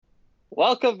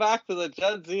Welcome back to the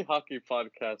Gen Z Hockey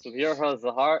Podcast with your hosts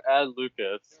Zahar and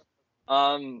Lucas.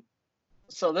 Um,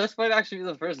 so this might actually be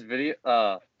the first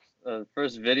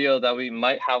video that we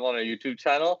might have on our YouTube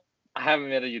channel. I haven't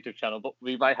made a YouTube channel, but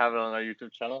we might have it on our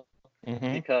YouTube channel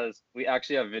because we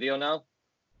actually have video now.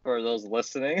 For those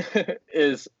listening,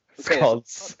 It's called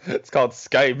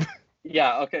Skype.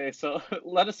 Yeah, okay, so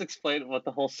let us explain what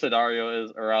the whole scenario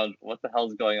is around what the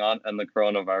hell's going on and the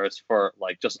coronavirus for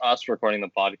just us recording the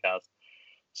podcast.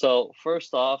 So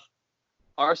first off,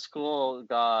 our school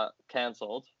got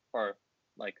canceled, or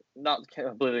not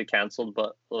completely canceled,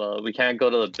 but we can't go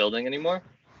to the building anymore.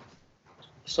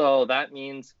 So that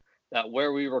means that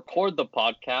where we record the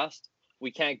podcast, we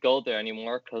can't go there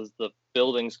anymore because the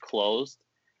building's closed.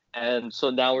 And so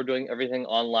now we're doing everything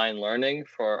online learning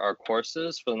for our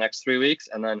courses for the next 3 weeks.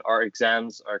 And then our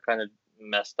exams are kind of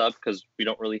messed up because we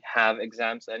don't really have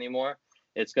exams anymore.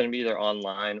 It's going to be either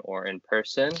online or in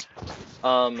person.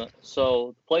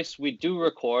 So the place we do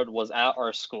record was at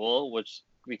our school, which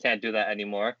we can't do that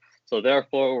anymore. So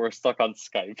therefore, we're stuck on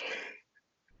Skype.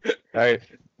 All right.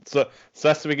 So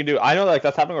that's what we can do. I know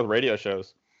that's happening with radio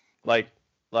shows. I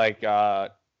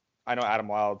know Adam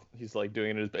Wilde. He's doing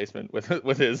it in his basement with the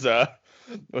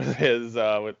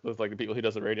people he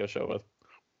does the radio show with.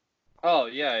 Oh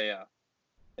yeah.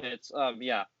 It's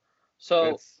yeah.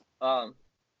 So it's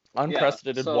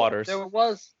unprecedented waters. There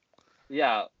was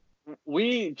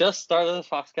we just started the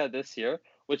Foxcat this year,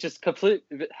 which has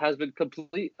been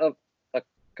a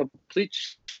complete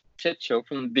shit show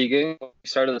from the beginning when we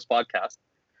started this podcast.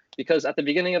 Because at the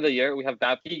beginning of the year, we have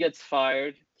he gets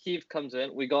fired, Keith comes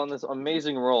in, we go on this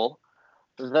amazing roll.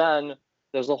 Then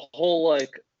there's a whole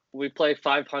we play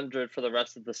 500 for the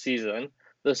rest of the season.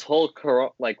 This whole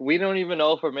we don't even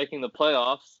know if we're making the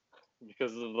playoffs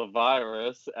because of the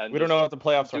virus, and we don't know if the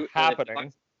playoffs are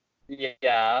happening.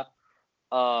 Yeah.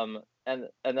 And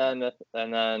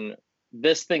then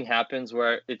this thing happens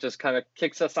where it just kind of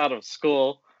kicks us out of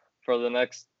school for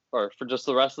just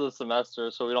the rest of the semester,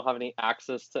 so we don't have any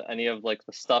access to any of the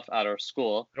stuff at our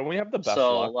school. Don't we have the best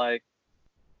luck?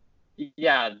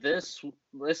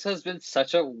 This has been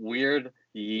such a weird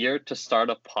year to start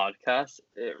a podcast.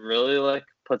 It really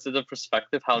puts into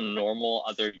perspective how normal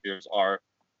other years are.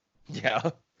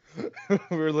 Yeah.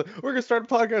 we're gonna start a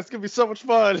podcast. It's gonna be so much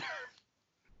fun.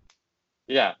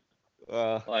 Yeah.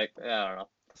 I don't know.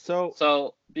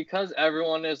 So because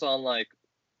everyone is on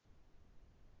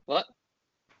what?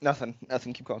 Nothing.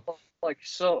 Keep going.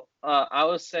 I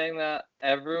was saying that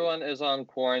everyone is on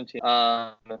quarantine.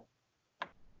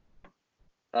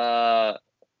 So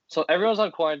everyone's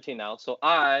on quarantine now. So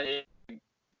I,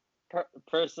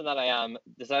 person that I am,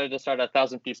 decided to start a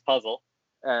 1,000-piece puzzle,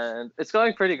 and it's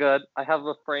going pretty good. I have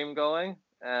a frame going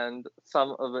and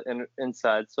some of it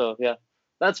inside. So yeah,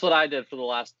 that's what I did for the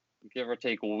last give or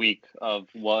take week of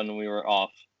when we were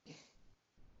off.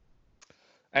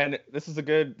 And this is a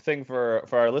good thing for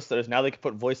our listeners. Now they can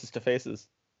put voices to faces.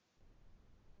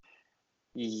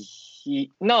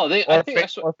 No, I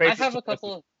have a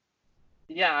couple of.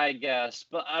 Yeah, I guess,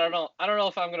 but I don't know. I don't know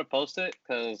if I'm gonna post it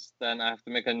because then I have to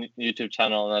make a YouTube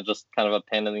channel, and that's just kind of a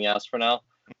pain in the ass for now.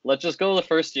 Let's just go the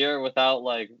first year without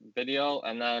video,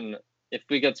 and then if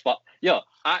we get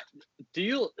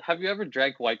have you ever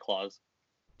drank White Claws?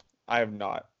 I have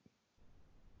not.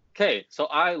 Okay, so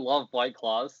I love White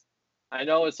Claws. I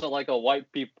know it's a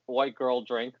white girl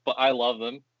drink, but I love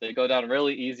them. They go down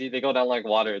really easy. They go down like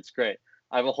water. It's great.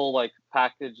 I have a whole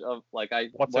package of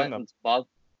What's in them?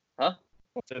 Huh?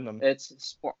 What's in them?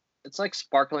 It's like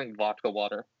sparkling vodka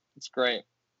water. It's great.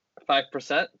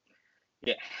 5%.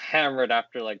 Get hammered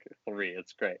after 3.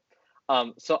 It's great.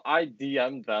 So I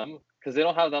DM'd them because they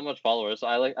don't have that much followers. So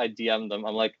I DM'd them.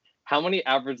 I'm like, how many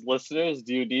average listeners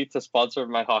do you need to sponsor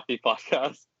my hockey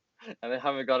podcast? And they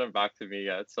haven't gotten back to me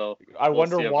yet. So I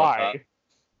wonder why.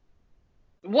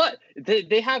 What?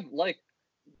 They have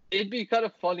it'd be kind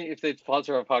of funny if they'd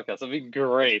sponsor our podcast. It'd be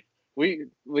great. We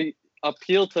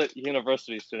appeal to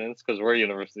university students because we're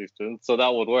university students, so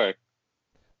that would work.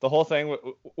 The whole thing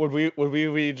would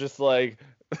we just let's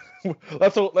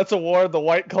award the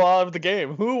White Claw of the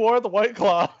game. Who wore the White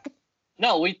Claw?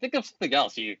 No, we think of something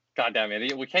else, you goddamn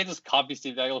idiot. We can't just copy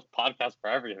Steve Daniels' podcast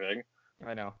for everything.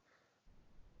 I know.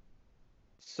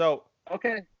 So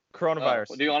okay,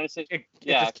 coronavirus. Do you want to say? It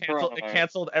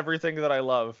canceled everything that I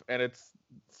love, and it's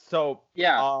so.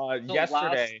 Yeah.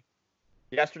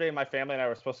 Yesterday, my family and I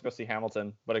were supposed to go see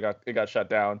Hamilton, but it got shut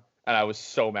down, and I was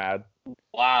so mad.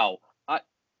 Wow. I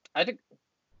think.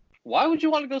 Why would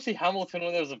you want to go see Hamilton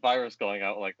when there's a virus going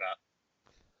out like that?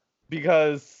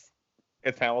 Because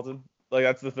it's Hamilton.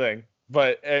 That's the thing.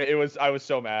 But I was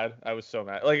so mad. I was so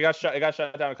mad. Like it got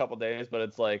shut down a couple days, but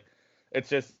it's like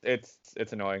it's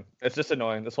annoying. It's just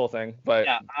annoying, this whole thing. But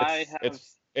Yeah, I have.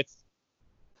 it's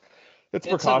It's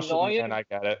precaution, and annoying. I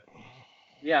get it.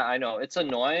 Yeah, I know. It's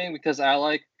annoying because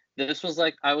this was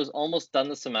like I was almost done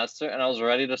the semester and I was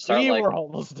ready to start We like were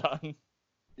almost done.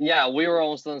 yeah, we were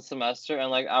almost done the semester and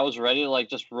like I was ready to like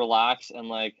just relax and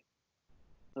like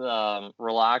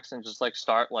relax and just like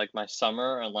start like my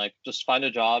summer and like just find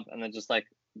a job and then just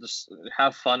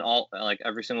have fun all like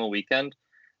every single weekend.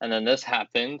 And then this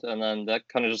happened and then that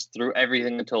kind of just threw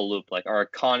everything into a loop. Like our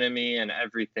economy and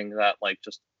everything that like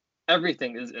just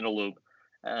everything is in a loop.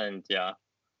 And yeah.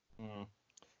 Mm.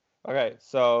 Okay,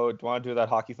 so do you want to do that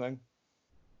hockey thing?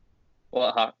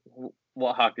 What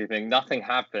hockey thing? Nothing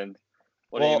happened.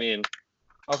 What do you Well, mean?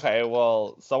 okay,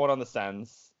 well, someone on the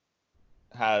Sens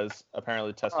has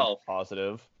apparently tested Oh,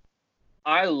 positive.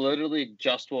 I literally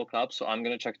just woke up, so I'm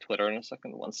gonna check Twitter in a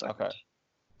second. One second. Okay.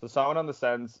 So someone on the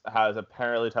Sens has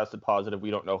apparently tested positive. We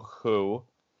don't know who.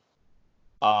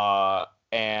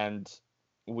 And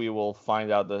we will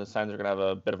find out. The Sens are gonna have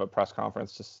a bit of a press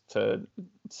conference just to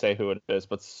say who it is,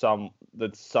 but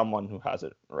that's someone who has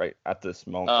it right at this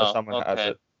moment. Oh, Someone has okay.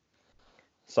 it.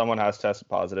 Someone has tested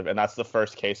positive, and that's the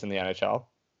first case in the NHL.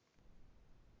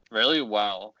 Really?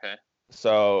 Wow. Okay.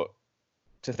 So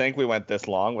to think we went this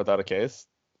long without a case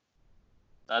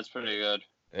That's pretty good.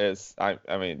 is, I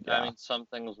mean, I yeah. mean,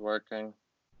 something's working.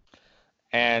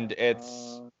 And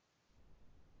it's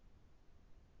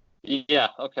Yeah.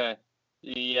 Okay.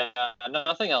 Yeah.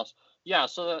 Nothing else. Yeah.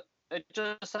 So it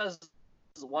just says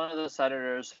one of the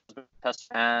senators has been tested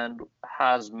and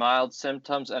has mild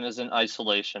symptoms and is in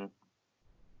isolation.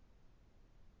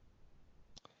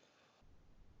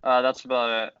 That's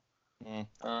about it.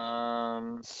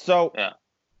 So Yeah.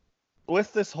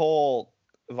 with this whole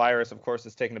virus, of course,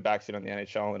 it's taking a backseat on the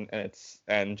NHL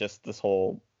and just this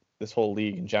whole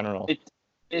league in general.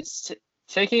 It's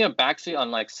taking a backseat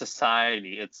on like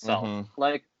society itself. Mm-hmm.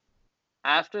 Like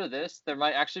after this, there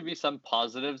might actually be some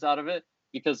positives out of it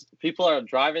because people are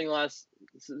driving less,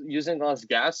 using less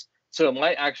gas, so it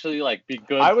might actually like be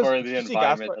good for the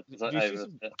environment.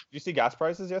 Did you see gas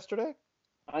prices yesterday?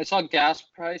 I saw gas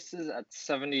prices at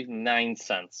 79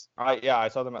 cents. I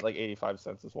saw them at like 85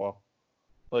 cents as well.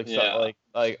 Like Yeah, so,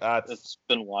 like that's it's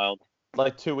been wild.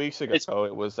 like 2 weeks ago.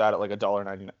 It was at like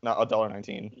 $1.90, not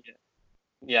 $1.19.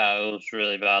 Yeah, it was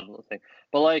really bad thing.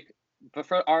 But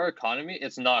for our economy,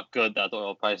 it's not good that the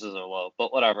oil prices are low.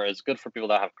 But whatever, it's good for people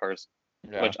that have cars,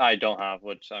 Yeah. which I don't have,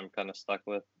 which I'm kind of stuck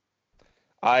with.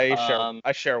 I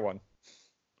share one.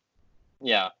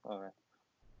 Yeah. Okay.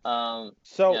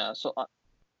 So yeah. So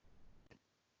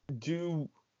do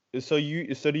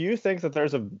you think that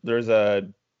there's a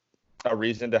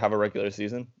reason to have a regular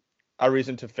season, a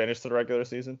reason to finish the regular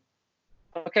season?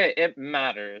 okay, it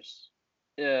matters.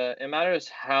 It matters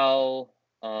how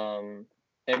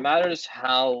it matters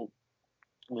how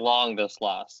long this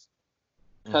lasts.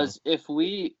 Because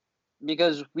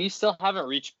because we still haven't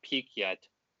reached peak yet.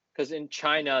 Because in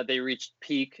China they reached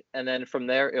peak and then from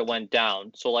there it went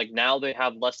down. So like now they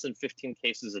have less than 15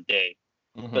 cases a day,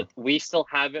 but we still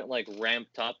haven't like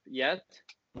ramped up yet.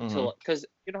 Because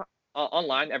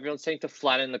online everyone's saying to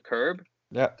flatten the curve.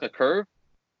 Yeah. The curve.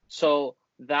 So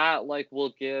that like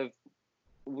will give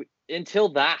until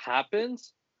that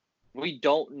happens, we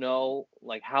don't know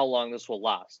like how long this will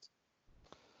last.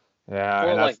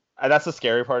 Yeah, and that's the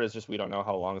scary part is just we don't know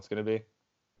how long it's gonna be.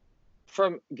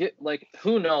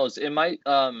 Who knows? It might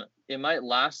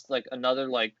last like another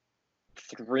like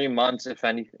 3 months if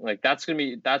anything. Like that's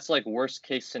like worst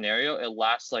case scenario. It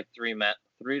lasts like 3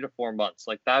 to 4 months.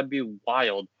 Like that'd be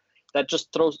wild. That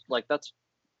just throws like that's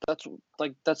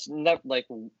never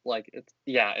like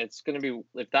it's gonna be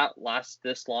if that lasts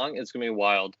this long, it's gonna be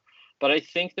wild. But I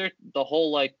think the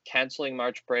whole like canceling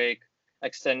March break,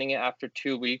 extending it after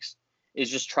 2 weeks, is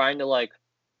just trying to like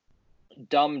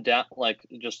dumb down, like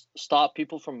just stop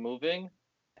people from moving,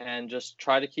 and just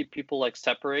try to keep people like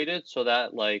separated so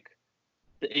that like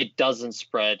it doesn't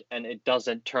spread and it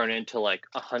doesn't turn into like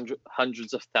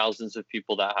hundreds of thousands of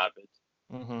people that have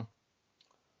it.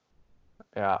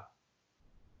 Yeah.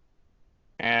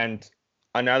 And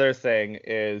another thing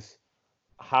is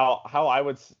how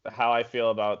I feel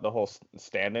about the whole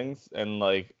standings and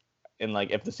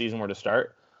if the season were to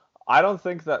start. I don't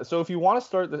think that. So if you want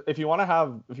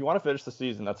to finish the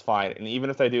season, that's fine. And even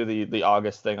if they do the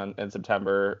August thing in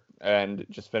September and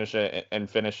just finish it and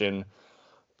finish in,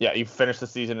 yeah, you finish the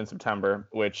season in September,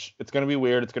 which it's gonna be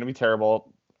weird. It's gonna be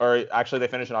terrible. Or actually, they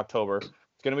finish in October.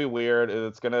 It's gonna be weird.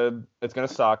 It's gonna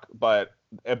suck. But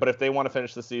if they want to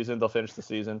finish the season, they'll finish the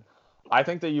season. I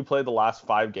think that you play the last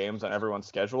 5 games on everyone's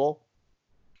schedule.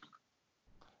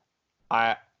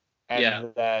 And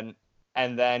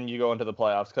then you go into the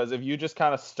playoffs, because if you just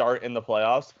kind of start in the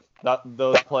playoffs,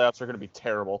 those playoffs are going to be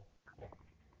terrible.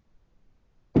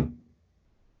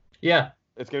 Yeah.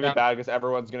 It's going to be bad because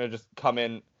everyone's going to just come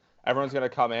in. Everyone's going to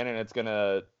come in, and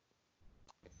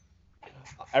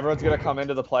everyone's going to come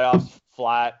into the playoffs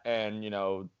flat and,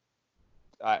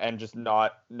 and just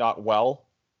not well.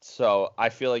 So I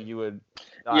feel like you would.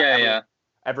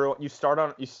 Everyone, you start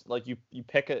on you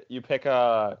pick a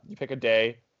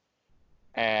day,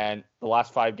 and the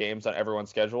last 5 games on everyone's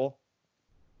schedule,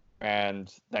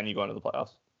 and then you go into the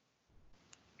playoffs.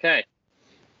 Okay.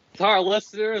 To our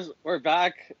listeners, we're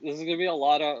back. This is gonna be a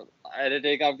lot of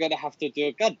editing. I'm gonna have to do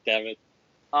it. God damn it.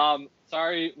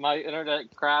 Sorry, my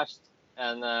internet crashed,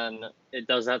 and then it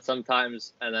does that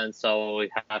sometimes, and then so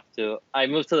we have to. I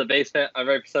moved to the basement. I'm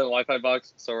ready for the Wi-Fi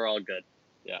box, so we're all good.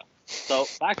 Yeah. So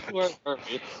back to where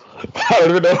we. I don't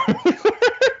even know.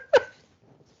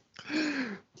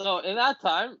 So in that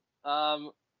time,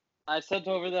 I sent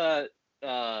over the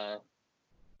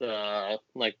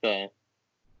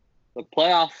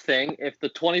playoff thing. If the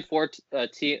 24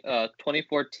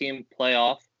 team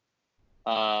playoff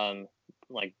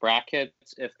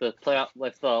brackets, if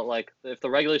the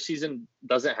regular season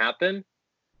doesn't happen,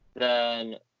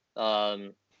 then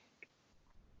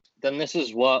this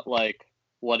is what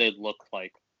it looked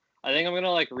like. I think I'm gonna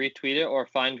retweet it or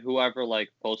find whoever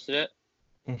posted it.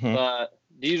 Mm-hmm. But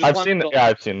do you just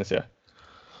I've seen this. Yeah.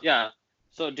 Yeah.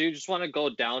 So do you just want to go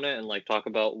down it and talk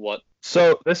about what?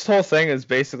 So this whole thing is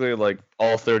basically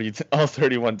all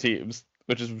 31 teams,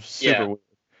 which is super weird.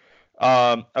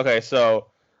 Okay, so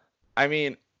I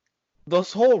mean,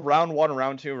 this whole round 1,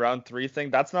 round 2, round 3 thing,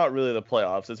 that's not really the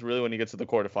playoffs. It's really when you get to the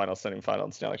quarterfinals, semifinals,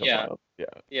 and Stanley Cup finals.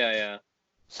 Yeah.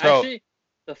 So actually,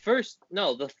 the third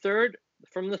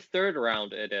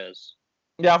round it is.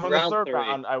 Yeah, from the third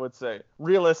round, I would say.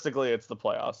 Realistically, it's the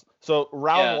playoffs. So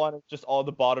round 1 is just all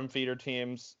the bottom feeder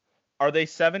teams. Are they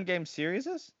 7-game series?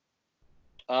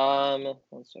 1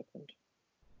 second.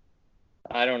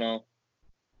 I don't know.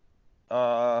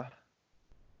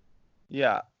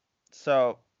 Yeah.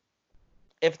 So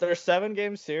if they're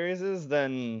 7-game series,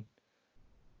 then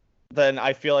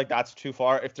I feel like that's too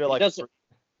far. If they're it doesn't.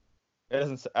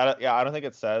 I don't think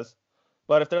it says.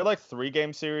 But if they're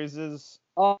 3-game series.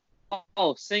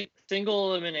 Single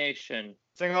elimination.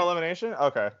 Single elimination?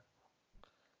 Okay.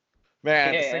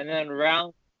 Man. Okay, and then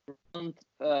round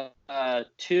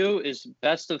 2 is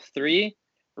best of 3.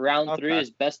 Round 3 is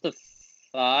best of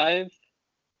 5.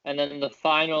 And then the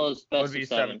final is best of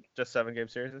 7. Just 7-game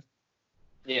series?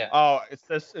 Yeah. Oh, it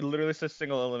literally says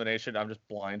single elimination. I'm just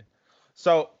blind.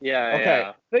 So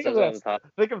yeah. Think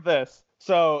of this.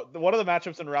 So one of the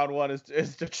matchups in round 1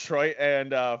 is Detroit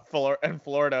and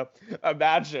Florida.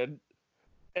 Imagine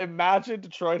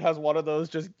Detroit has one of those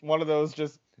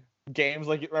games,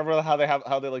 remember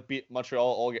how they beat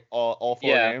Montreal all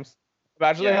 4 games.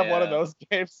 Imagine they have one of those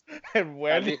games and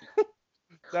win.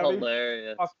 That'd be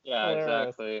hilarious.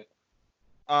 Hilarious. Exactly.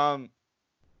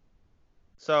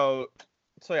 So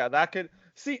yeah, that could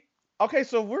see. Okay,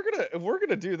 so if we're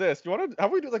gonna do this, how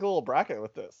about we do a little bracket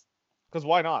with this? Because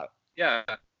why not? Yeah,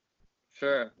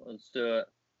 sure. Let's do it.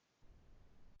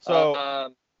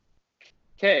 So,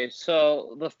 okay.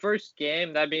 So the first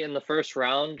game that'd be in the first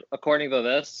round, according to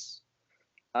this,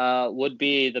 would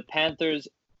be the Panthers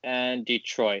and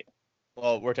Detroit.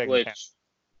 Well, we're taking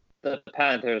the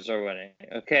Panthers are winning.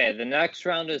 Okay. The next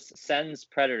round is Sens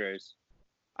Predators.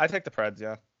 I take the Preds,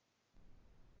 yeah.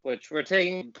 Which we're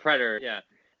taking Predators, yeah.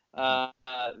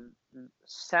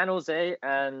 San Jose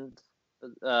and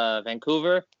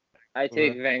Vancouver. I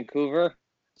take Vancouver.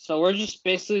 So we're just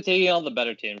basically taking all the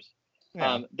better teams.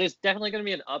 Yeah. There's definitely going to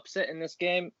be an upset in this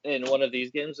game. In one of these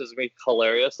games, it's going to be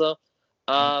hilarious though.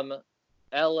 LA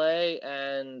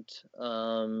and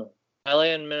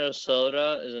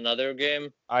Minnesota is another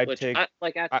game. I take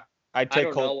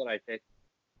don't know what I take.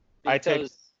 I take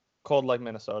cold like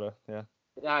Minnesota. Yeah.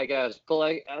 Yeah, I guess.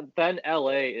 But then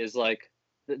LA is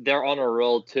they're on a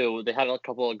roll too. They had a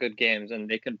couple of good games and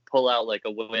they can pull out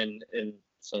a win in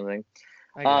something.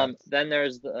 Then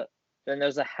there's the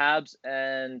Habs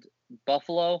and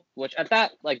Buffalo, which at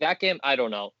that game I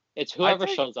don't know. It's whoever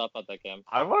shows up at that game.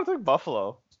 I want to take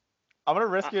Buffalo. I'm gonna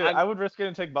risk it. I would risk it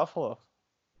and take Buffalo.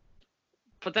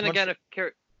 But then again, if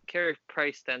Carey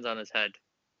Price stands on his head.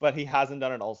 But he hasn't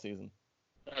done it all season.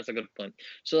 That's a good point.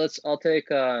 So I'll take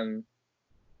the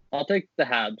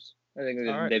Habs. I think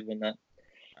they'd win that.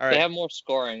 All right. They have more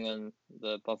scoring than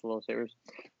the Buffalo Sabres.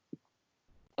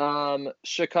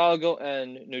 Chicago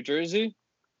and New Jersey.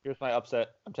 Here's my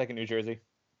upset. I'm taking New Jersey.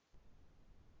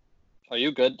 Are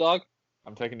you good, dog?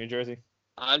 I'm taking New Jersey.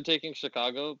 I'm taking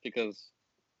Chicago because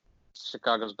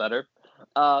Chicago's better.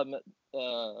 Uh,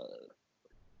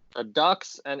 the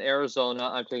Ducks and Arizona.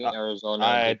 I'm taking Arizona.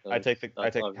 I take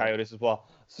the Coyotes as well.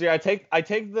 So yeah, I take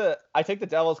the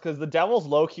Devils because the Devils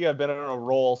low key have been on a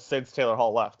roll since Taylor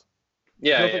Hall left.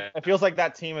 Yeah, It feels like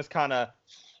that team is kind of,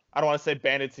 I don't want to say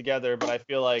banded together, but I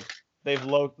feel like they've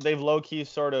low key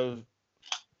sort of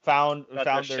found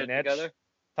their niche. Together.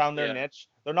 Found their niche.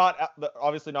 They're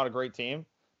obviously not a great team,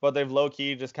 but they've low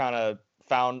key just kind of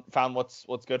found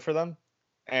what's good for them.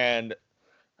 And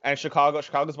Chicago's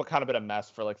kind of been a mess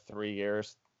for like 3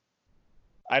 years.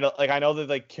 I know that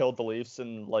they killed the Leafs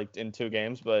in 2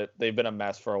 games, but they've been a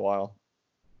mess for a while.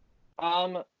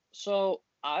 So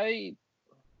I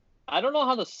don't know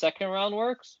how the second round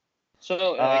works.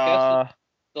 So I guess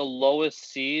the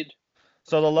lowest seed.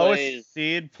 So the lowest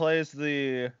seed plays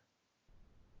the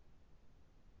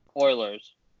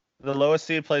Oilers. The lowest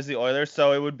seed plays the Oilers.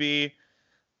 So it would be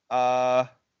so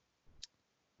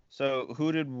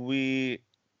who did we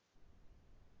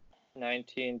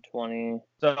 19, 20.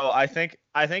 So I think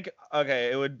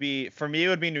okay, it would be for me. It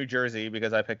would be New Jersey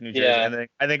because I picked New Jersey, Yeah.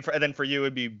 and then for you it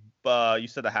would be you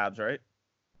said the Habs, right?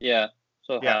 Yeah.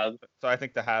 So yeah. Habs. So I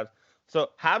think the Habs. So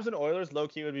Habs and Oilers low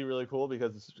key would be really cool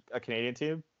because it's a Canadian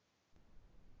team.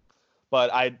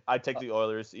 But I'd take the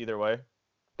Oilers either way.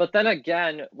 But then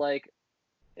again,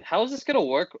 how is this gonna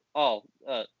work? How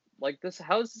is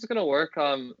this gonna work?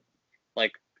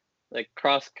 Like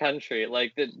cross country.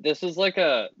 This is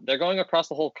they're going across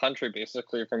the whole country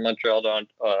basically from Montreal to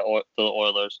the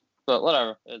Oilers. But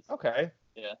whatever. It's okay.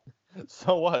 Yeah.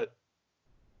 So what?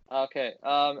 Okay.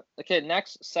 Okay.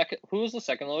 Second. Who was the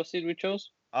second lowest seed we chose?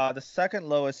 The second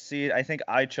lowest seed I think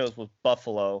I chose was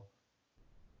Buffalo.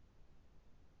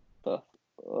 So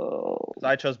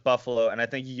I chose Buffalo, and I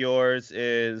think yours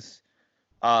is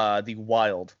the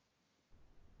Wild.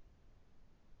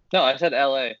 No, I said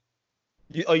LA.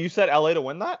 You said LA to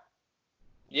win that?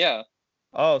 Yeah.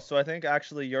 Oh, so I think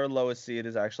actually your lowest seed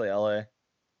is actually LA.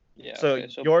 Yeah. So, okay,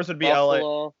 so yours would be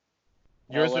Buffalo,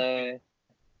 LA. Yours LA would be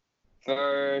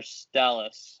versus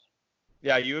Dallas.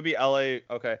 Yeah, you would be LA.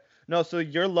 Okay. No, so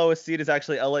your lowest seed is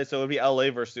actually LA, so it would be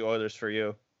LA versus the Oilers for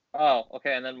you. Oh,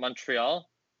 okay, and then Montreal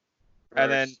versus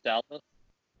and then Dallas.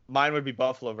 Mine would be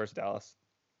Buffalo versus Dallas.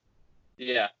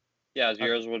 Yeah. Yeah,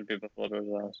 yours would be Buffalo versus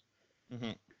Dallas.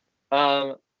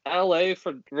 Mm-hmm. LA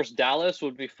versus Dallas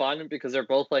would be fun because they're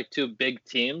both two big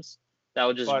teams that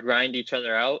would just grind each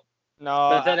other out. No,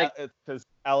 but then it's because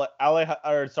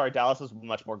Dallas is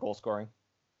much more goal scoring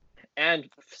and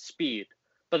speed.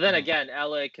 But then again,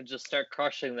 LA can just start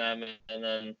crushing them, and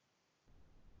then.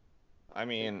 I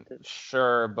mean,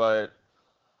 sure, but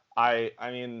I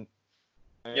mean.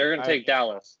 You're gonna take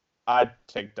Dallas. I'd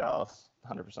take Dallas,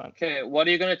 100%. Okay, what are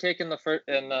you gonna take in the first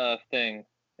thing?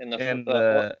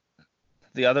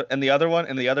 The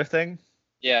other thing?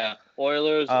 Yeah,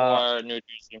 Oilers or New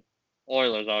Jersey.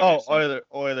 Oilers, obviously.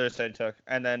 Oilers I took,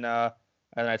 and then I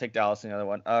take Dallas in the other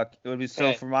one. It would be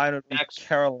for mine. It would be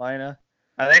Carolina.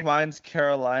 I think mine's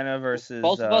Carolina versus.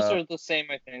 Both of us are the same,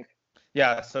 I think.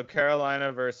 Yeah, so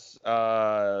Carolina versus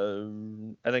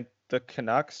I think the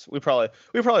Canucks. We probably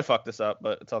fucked this up,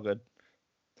 but it's all good.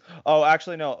 Oh,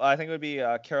 actually no. I think it would be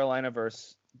Carolina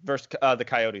versus the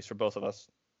Coyotes for both of us.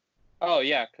 Oh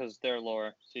yeah, because they're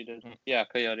lower seeded. Yeah,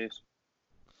 Coyotes.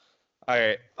 All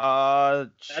right.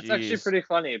 That's actually pretty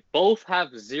funny. Both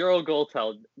have zero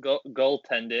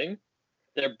goaltending.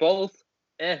 They're both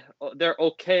they're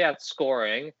okay at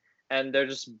scoring, and they're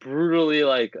just brutally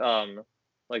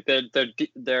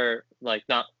they're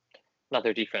not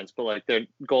their defense, but their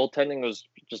goaltending was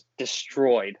just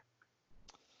destroyed.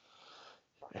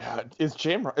 Yeah, is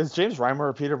James Reimer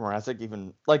or Peter Mrazek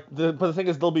even but the thing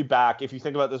is they'll be back if you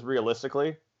think about this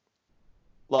realistically.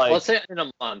 Let's say in a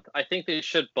month. I think they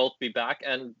should both be back,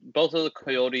 and both of the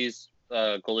Coyotes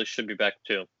goalies should be back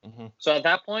too. Mm-hmm. So at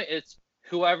that point, it's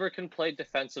whoever can play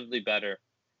defensively better,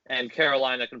 and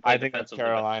Carolina can play defensively. I think that's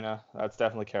Carolina. Better. That's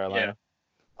definitely Carolina. Yeah.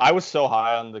 I was so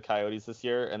high on the Coyotes this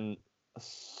year, and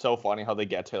so funny how they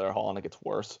get Taylor Hall and it gets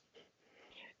worse.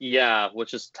 Yeah,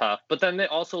 which is tough. But then they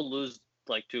also lose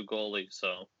 2 goalies,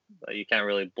 so you can't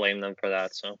really blame them for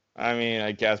that. So I mean,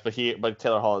 I guess, but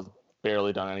Taylor Hall has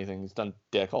barely done anything. He's done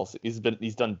dick all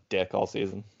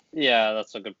season. Yeah,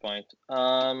 that's a good point.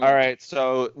 All right,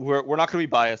 so we're not going to be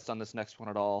biased on this next one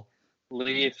at all.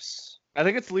 Leafs. I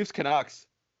think it's Leafs Canucks.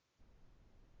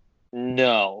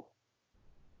 No.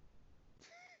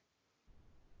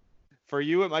 For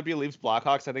you, it might be Leafs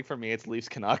Blackhawks. I think for me, it's Leafs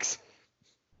Canucks.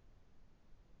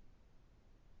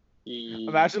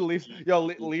 Imagine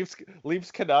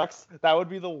Leafs Canucks. That would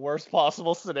be the worst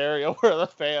possible scenario for the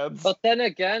fans. But then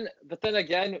again,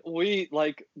 we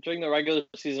like during the regular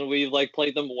season we like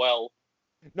played them well.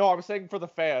 No, I'm saying for the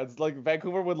fans. Like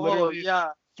Vancouver would literally yeah,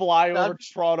 fly over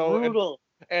that's Toronto brutal.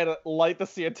 and light the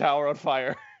CN Tower on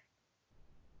fire.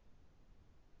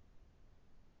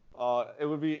 It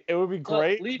would be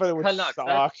great, Leafs but it would Canucks,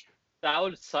 suck. That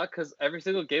would suck because every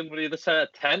single game would either start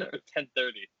at 10 or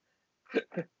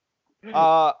 10:30.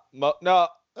 No.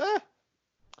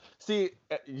 See,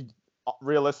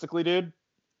 realistically, dude,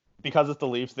 because it's the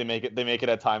Leafs, they make it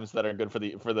at times that are good for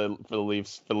the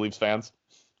Leafs fans.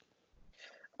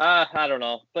 I don't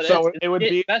know, but so it would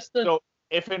be best of, so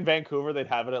if in Vancouver they'd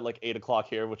have it at like 8:00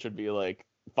 here, which would be like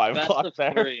 5:00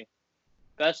 there. Three.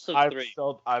 Best of three.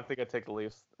 I think I take the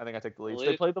Leafs.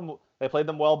 They played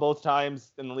them well both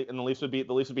times, and the Leafs would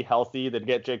be healthy. They'd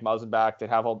get Jake Muzzin back. They'd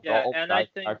have all and I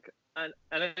think back. And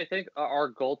I think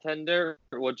our goaltender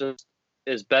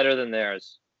is better than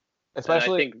theirs.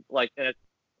 Especially I think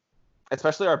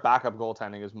especially our backup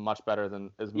goaltending is much better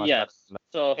than yes. Better than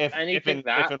so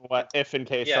if in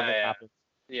case something happens.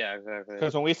 Yeah, exactly.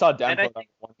 Because when we saw Denver in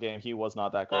one game, he was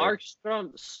not that great.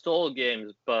 Markstrom stole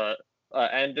games, but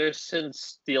Anderson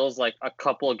steals like a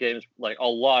couple of games, like a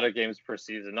lot of games per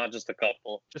season, not just a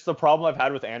couple. Just the problem I've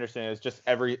had with Anderson is just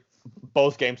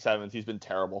both game sevens, he's been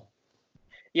terrible.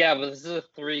 Yeah, but this is a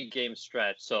 3-game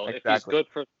stretch, so if he's good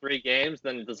for 3 games,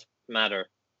 then it doesn't matter.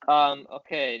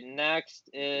 Okay, next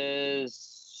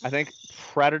is I think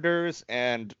Predators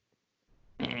and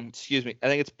excuse me. I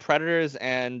think it's Predators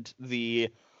and the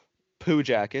Poo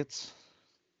Jackets.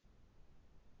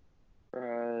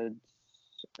 Preds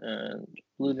and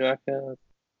Blue Jackets.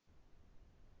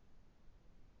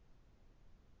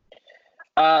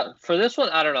 For this one,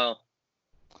 I don't know.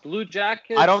 Blue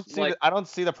Jackets. I don't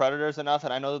see the Predators enough,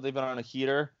 and I know that they've been on a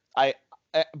heater.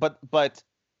 But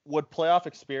would playoff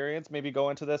experience maybe go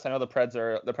into this? I know the Preds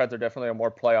are definitely a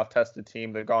more playoff tested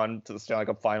team. They've gone to the Stanley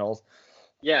Cup Finals.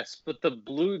 Yes, but the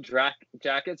Blue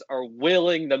Jackets are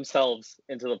willing themselves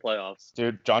into the playoffs.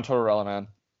 Dude, John Tortorella, man.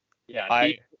 Yeah,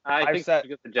 I've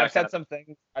said some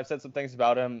things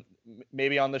about him,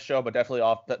 maybe on the show, but definitely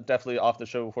off the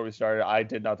show before we started. I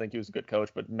did not think he was a good coach,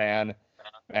 but man,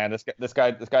 this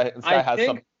guy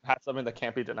has something that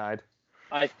can't be denied.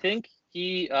 I think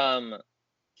he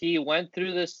went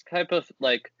through this type of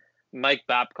like Mike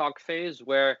Babcock phase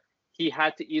where he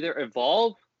had to either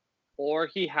evolve or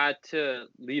he had to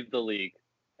leave the league,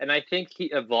 and I think he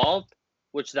evolved,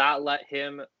 which that let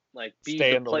him like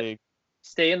stay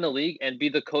in the league and be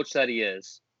the coach that he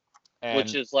is,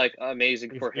 which is like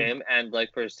amazing for him and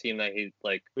like for his team that he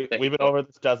like. We've been over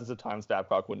this dozens of times.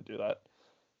 Babcock wouldn't do that.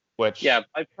 Which the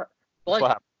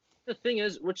thing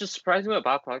is, which is surprising about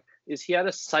Babcock is he had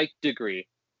a psych degree.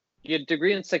 He had a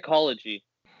degree in psychology,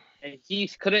 and he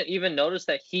couldn't even notice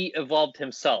that he evolved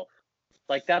himself.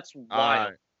 Like that's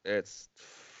wild. It's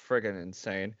friggin'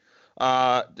 insane.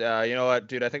 You know what,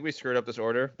 dude? I think we screwed up this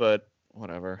order, but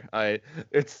whatever.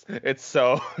 It's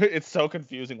so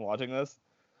confusing watching this.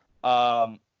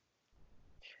 I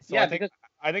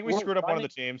think we screwed up one of the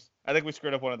teams. I think we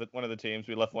screwed up one of the teams.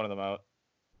 We left one of them out.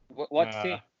 What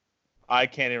team? I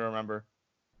can't even remember.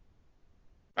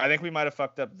 I think we might have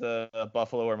fucked up the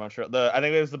Buffalo or Montreal. I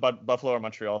think it was the Buffalo or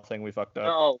Montreal thing we fucked up.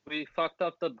 No, we fucked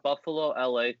up the Buffalo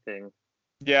LA thing.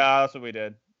 Yeah, that's what we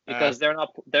did. Because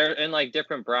they're in like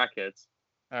different brackets.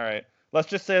 All right. Let's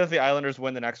just say that the Islanders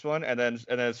win the next one, and then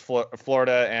it's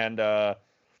Florida and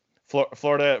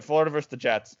Florida versus the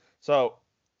Jets. So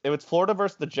if it's Florida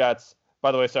versus the Jets,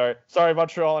 by the way, sorry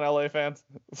Montreal and LA fans,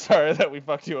 sorry that we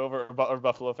fucked you over, or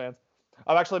Buffalo fans.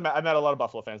 I met a lot of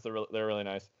Buffalo fans. They're really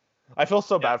nice. I feel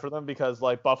so bad for them because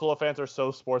like Buffalo fans are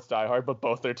so sports diehard, but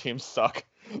both their teams suck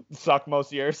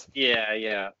most years.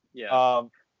 Yeah.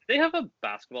 They have a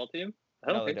basketball team.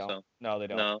 I don't think so. No, they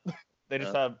don't. No. They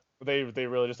just have they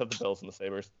really just have the Bills and the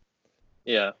Sabres.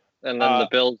 Yeah, and then the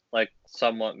Bills like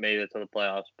somewhat made it to the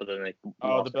playoffs, but then they.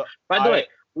 By the way,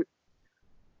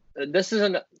 this is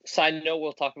a side note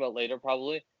we'll talk about later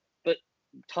probably, but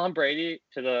Tom Brady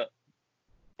to the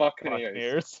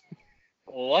Buccaneers.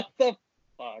 What the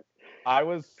fuck? I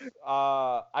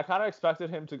kind of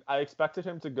expected him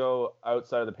to go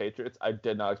outside of the Patriots. I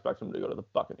did not expect him to go to the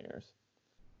Buccaneers.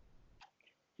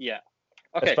 Yeah.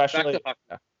 Okay. Especially.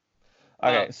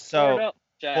 Okay, so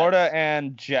Florida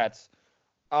and Jets.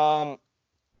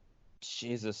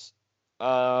 Jesus.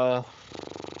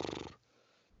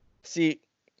 See,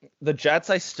 the Jets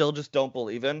I still just don't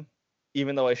believe in,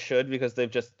 even though I should, because they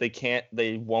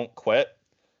won't quit.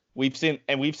 We've seen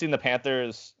the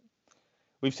Panthers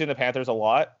a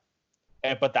lot.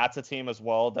 but that's a team as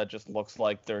well that just looks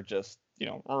like they're just,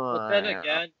 But then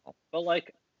again,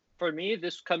 like for me,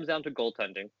 this comes down to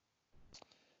goaltending.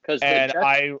 Because the And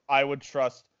Jets, I would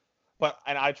trust,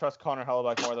 and I trust Connor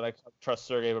Hellebuyck more than I trust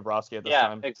Sergei Bobrovsky at this yeah,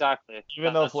 time. exactly.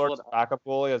 Even though That's Florida's backup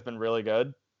goalie has been really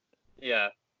good, yeah.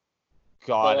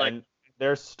 God, But like, and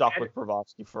they're stuck and, with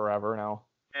Bobrovsky forever now.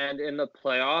 and in the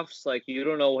playoffs, like you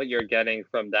don't know what you're getting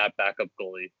from that backup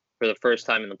goalie for the first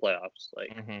time in the playoffs.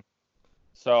 Like,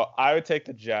 So I would take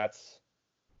the Jets.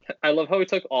 I love how we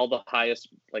took all the highest,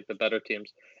 like the better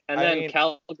teams, and I then mean,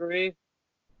 Calgary,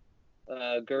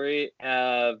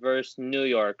 versus New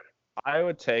York I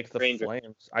would take the Rangers.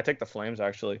 Flames. I take the Flames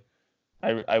actually.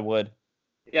 I would.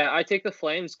 Yeah, I take the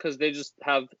Flames because they just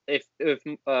have if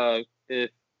I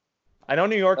know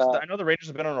New York's. uh, I know the Rangers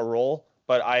have been on a roll,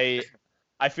 but I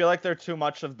feel like they're too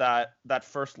much of that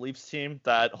first Leafs team,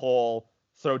 that whole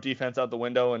throw defense out the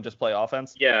window and just play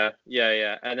offense. yeah,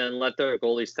 and then let their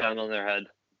goalie stand on their head.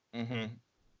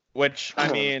 Which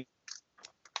I mean,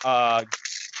 I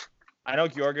know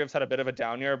Georgiev's had a bit of a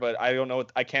down year, but I don't know.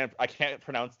 I can't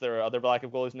pronounce their other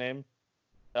backup goalie's name.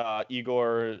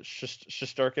 Igor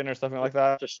Shesterkin or something like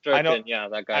that. Shesterkin, yeah,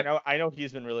 that guy. I know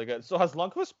he's been really good. So has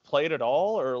Lundqvist played at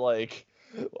all, or like,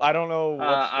 I don't know what's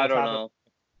I don't happened. know.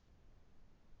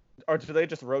 Or do they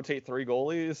just rotate 3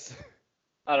 goalies?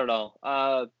 I don't know.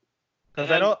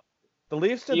 Because I know the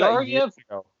Leafs did that years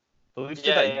ago. The Leafs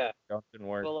did that years ago. Didn't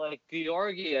work. Well, like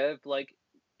Georgiev, like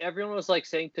everyone was like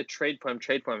saying to trade for him,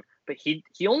 but he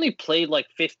only played like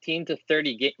 15 to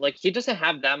 30 games. Like he doesn't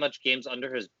have that much games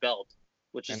under his belt,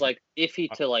 which is like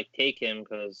iffy to like take him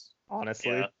because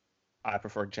honestly, I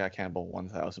prefer Jack Campbell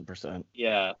 1000%.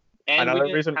 Yeah. And another we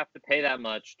didn't reason have to pay that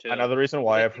much too. Another reason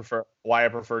why I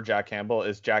prefer Jack Campbell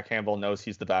is Jack Campbell knows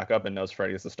he's the backup and knows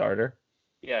Freddie is the starter.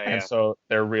 And so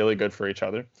they're really good for each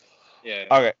other. Yeah.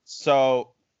 Okay,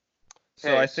 so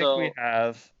I think we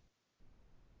have.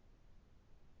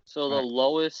 So the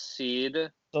lowest seed.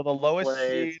 So the lowest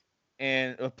seed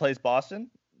plays Boston.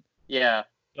 Yeah.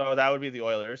 So that would be the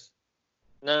Oilers.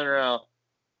 No.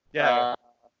 Yeah.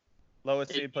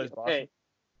 Lowest seed plays Boston. Okay.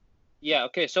 Yeah.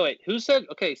 Okay. So wait, who said?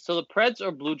 Okay. So the Preds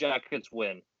or Blue Jackets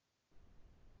win?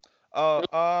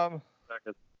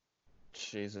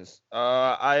 Jesus.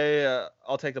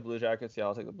 I'll take the Blue Jackets. Yeah,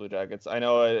 I'll take the Blue Jackets. I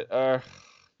know it.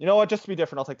 You know what? Just to be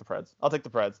different, I'll take the Preds. I'll take the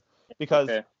Preds because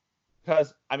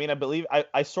I mean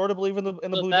I sort of believe in the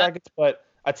Blue Jackets, but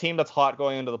a team that's hot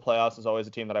going into the playoffs is always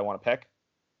a team that I want to pick.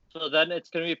 So then it's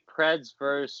gonna be Preds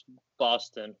versus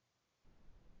Boston.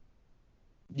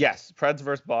 Yes, Preds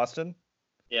versus Boston.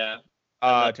 Yeah.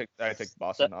 I take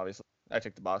Boston, obviously. I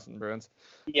take the Boston Bruins.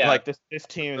 Yeah. Like this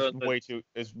team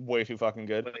is way too fucking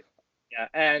good. Yeah,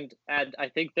 and I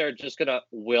think they're just gonna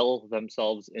will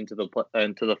themselves into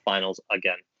the finals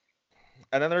again.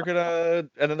 And then they're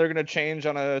gonna change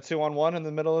on a 2-on-1 in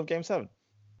the middle of Game 7.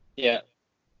 Yeah.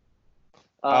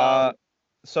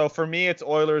 So for me, it's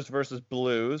Oilers versus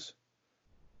Blues.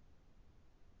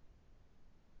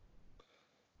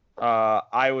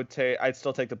 I'd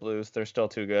still take the Blues. They're still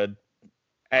too good,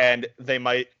 and they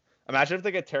might. Imagine if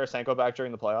they get Tarasenko back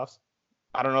during the playoffs.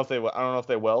 I don't know if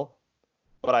they will,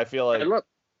 but I feel like. And look,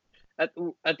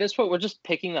 at this point, we're just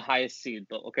picking the highest seed.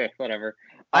 But okay, whatever.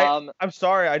 I'm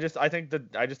sorry. I just think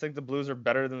the Blues are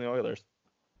better than the Oilers.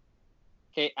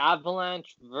 Okay,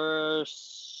 Avalanche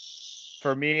versus.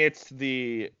 For me, it's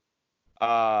the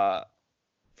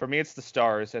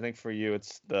Stars. I think for you,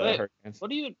 it's the Hurricanes. What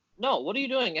are you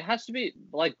doing? It has to be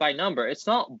like by number. It's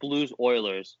not Blues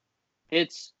Oilers.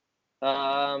 It's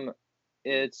Calgary.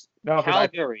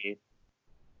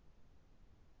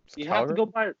 You have to go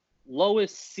by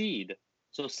lowest seed.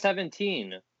 So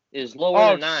 17 is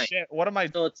lower than 9. Oh shit! What am I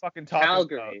fucking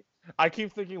talking about? I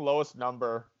keep thinking lowest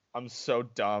number. I'm so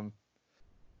dumb.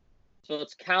 So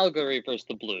it's Calgary versus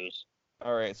the Blues.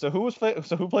 All right. So who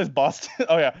plays Boston?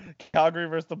 Oh yeah, Calgary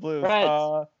versus the Blues.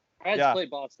 Preds play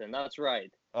Boston. That's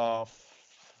right. Oh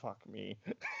fuck me.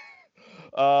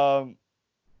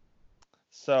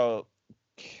 So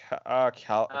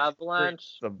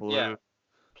Avalanche. The Blues. Yeah.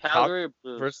 Calgary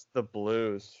Blues versus the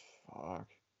Blues. Fuck.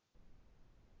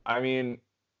 I mean,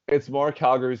 it's more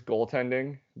Calgary's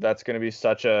goaltending that's going to be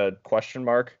such a question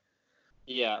mark.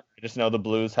 Yeah. I just know the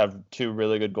Blues have 2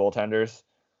 really good goaltenders.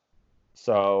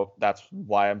 So that's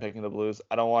why I'm picking the Blues.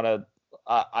 I don't want to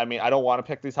I don't want to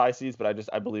pick these high seeds, but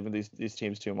I believe in these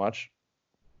teams too much.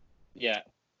 Yeah.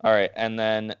 All right, and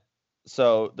then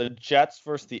so the Jets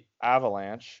versus the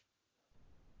Avalanche.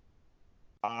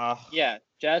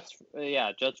 Jets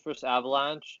versus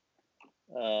Avalanche.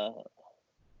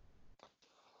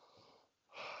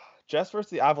 Jets versus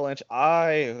the Avalanche.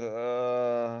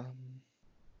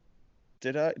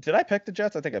 Did I pick the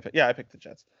Jets? I think I picked the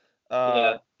Jets.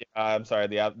 Yeah. I'm sorry.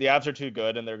 The Avs are too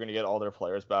good, and they're going to get all their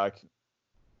players back.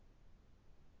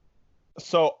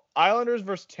 So Islanders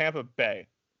versus Tampa Bay.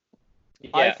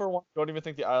 I, Yeah. for one, don't even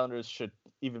think the Islanders should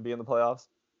even be in the playoffs.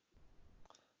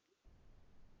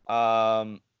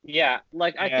 Yeah.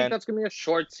 Like I think And that's gonna be a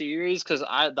short series because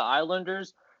the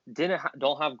Islanders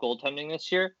don't have goaltending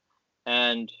this year,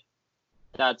 and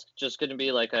that's just gonna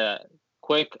be like a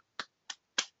quick.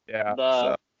 yeah, The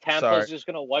so Tampa's sorry. just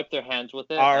gonna wipe their hands with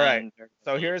it. All right. And they're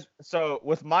So gonna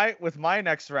lose. with my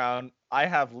next round, I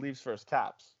have Leafs versus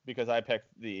Caps because I picked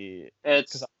the.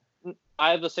 It's I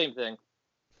have the same thing.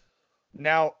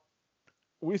 Now,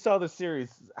 we saw this series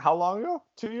how long ago?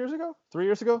 2 years ago? 3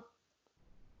 years ago?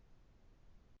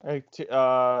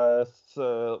 So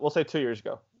we'll say 2 years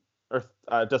ago, or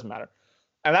it doesn't matter.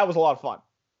 And that was a lot of fun.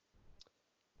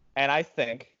 And I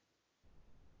think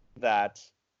that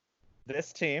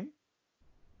this team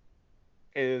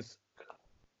is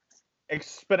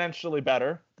exponentially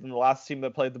better than the last team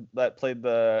that played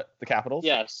the Capitals.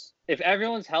 Yes. If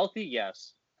everyone's healthy,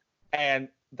 yes. And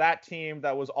that team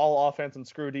that was all offense and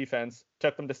screw defense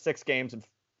took them to 6 games and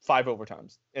 5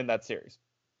 overtimes in that series.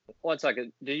 1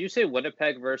 second. Did you say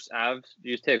Winnipeg versus Avs? Did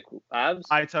you take Avs?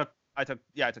 I took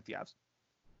the Avs.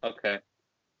 Okay.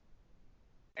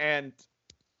 And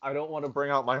I don't want to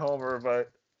bring out my homer,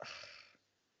 but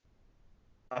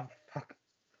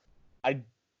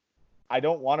I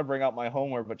don't want to bring out my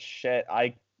homer, but shit,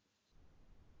 I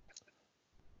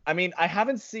mean, I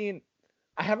haven't seen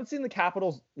the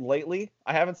Capitals lately.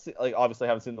 Obviously I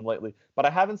haven't seen them lately, but I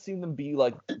haven't seen them be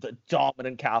like the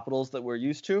dominant Capitals that we're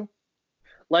used to.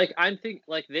 Like I'm thinking,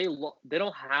 like they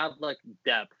don't have like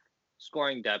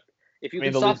scoring depth. If you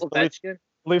can the stop Leafs, Ovechkin,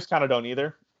 Leafs kind of don't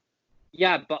either.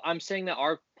 yeah, but I'm saying that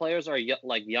our players are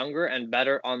like younger and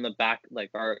better on the back.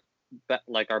 Like our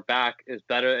back is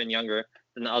better and younger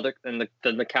than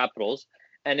the Capitals.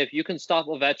 And if you can stop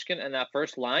Ovechkin in that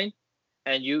first line,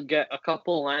 and you get a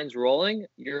couple lines rolling,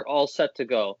 you're all set to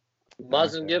go.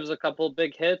 Muzzin gives a couple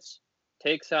big hits,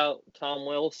 takes out Tom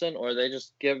Wilson, or they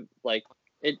just give like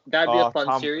it. That'd be a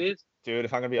fun series. Dude,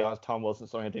 if I'm gonna be honest, Tom Wilson's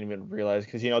something I didn't even realize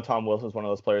because Tom Wilson's one of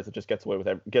those players that just gets away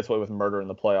with murder in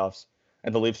the playoffs,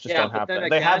 and the Leafs just don't have that.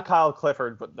 They have Kyle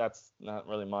Clifford, but that's not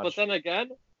really much. But then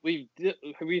again, we've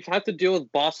had to deal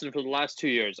with Boston for the last 2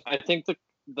 years. I think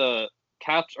the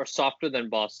Caps are softer than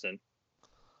Boston.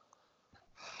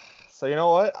 So you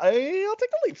know what? I'll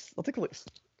take the Leafs.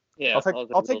 Yeah,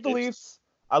 I'll take the Leafs.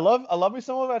 I love me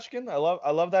some Ovechkin. I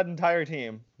love that entire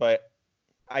team, but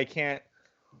I can't.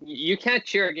 You can't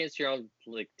cheer against your own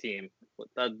team.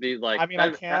 That'd be like. I mean, I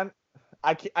can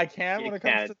when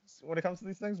it comes to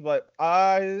these things, but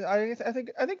I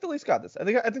think the Leafs got this. I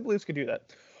think the Leafs could do that.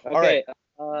 Okay.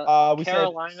 All right. We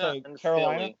Carolina said and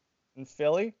Carolina and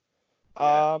Philly.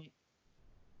 Yeah.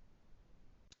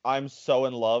 I'm so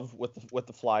in love with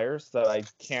the Flyers that I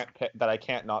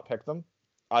can't not pick them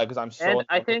because I'm so in love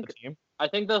with the team. I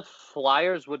think the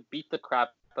Flyers would beat the crap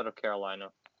out of Carolina.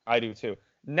 I do too.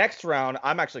 Next round,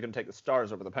 I'm actually going to take the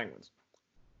Stars over the Penguins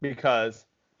because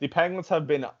the Penguins have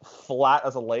been flat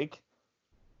as a lake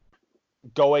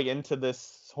going into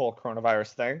this whole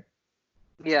coronavirus thing.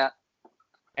 Yeah.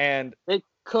 And they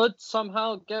could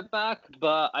somehow get back,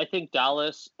 but I think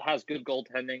Dallas has good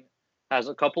goaltending, has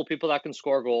a couple people that can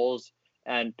score goals,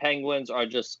 and Penguins are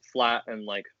just flat and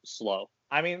slow.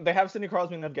 I mean, they have Sidney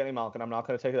Crosby and Evgeny Malkin. I'm not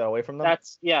going to take that away from them.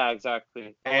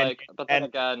 Exactly. But then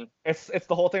again, it's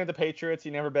the whole thing with the Patriots.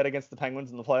 You never bet against the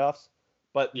Penguins in the playoffs.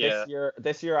 But this year,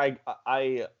 I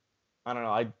don't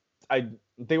know.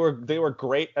 They were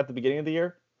great at the beginning of the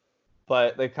year,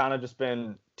 but they've kind of just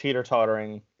been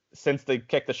teeter-tottering since they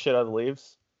kicked the shit out of the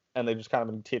Leafs, and they've just kind of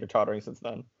been teeter-tottering since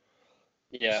then.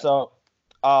 Yeah. So,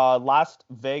 last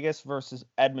Vegas versus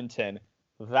Edmonton.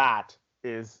 That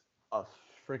is a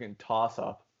freaking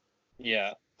toss-up.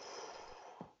 Yeah.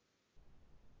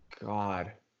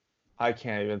 God, I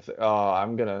can't even.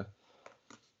 I'm gonna.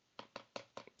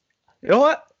 You know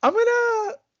what? I'm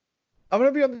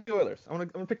gonna be on the Oilers. I'm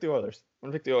gonna pick the Oilers. I'm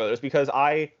gonna pick the Oilers because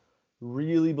I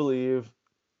really believe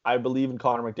in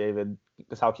Connor McDavid.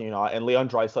 Because how can you not? And Leon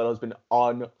Draisaitl has been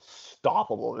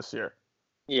unstoppable this year.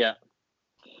 Yeah.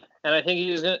 And I think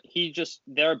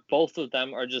both of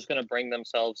them are just gonna bring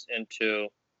themselves into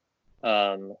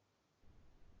the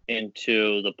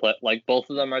play. Like both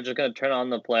of them are just gonna turn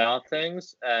on the playoff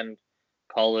things and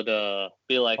call it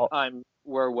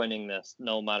we're winning this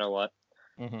no matter what.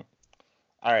 Mm-hmm.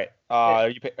 All right. Are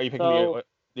you picking do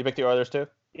you pick the Oilers too?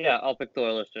 Yeah, I'll pick the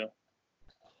Oilers too.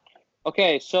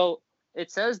 Okay, so it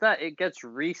says that it gets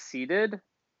reseeded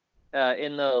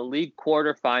in the league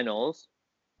quarterfinals.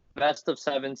 best of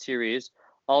 7 series.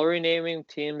 All remaining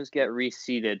teams get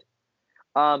reseeded.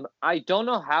 I don't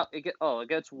know how it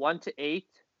gets 1 to 8.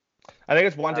 I think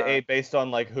it's 1 to 8 based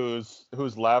on like who's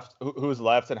left, who's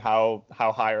left, and how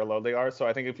high or low they are. So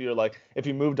I think if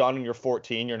you moved on and you're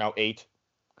 14, you're now 8.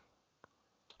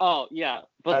 Oh yeah,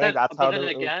 I think that's how then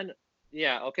again,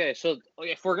 yeah. Okay, so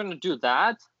if we're gonna do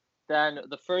that, then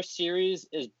the first series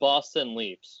is Boston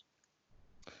Leafs.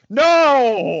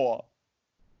 No!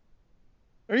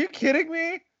 Are you kidding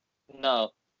me?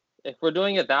 No, if we're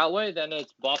doing it that way, then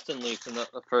it's Boston Leafs in the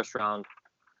first round.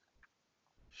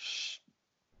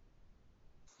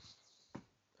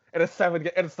 And it's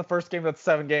the first game that's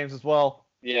 7 games as well.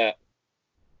 Yeah.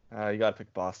 You gotta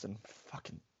pick Boston.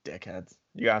 Fucking dickheads.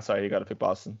 You gotta pick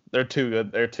Boston. They're too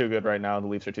good. They're too good right now. The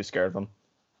Leafs are too scared of them.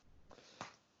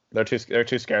 They're too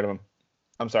scared of them.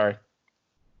 I'm sorry.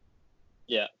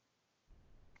 Yeah.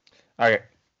 Okay.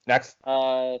 Next.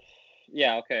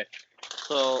 Yeah. Okay.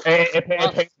 So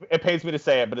it pains me to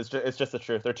say it, but it's just the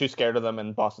truth. They're too scared of them,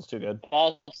 and Boston's too good.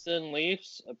 Boston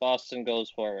Leafs. Boston goes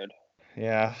forward.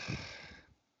 Yeah.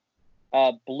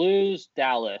 Blues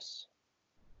Dallas.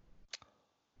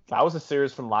 That was a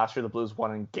series from last year. The Blues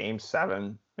won in Game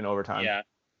 7 in overtime. Yeah.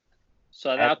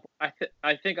 So that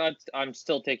I think I'm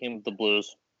still taking the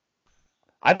Blues.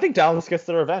 I think Dallas gets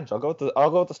the revenge. I'll go with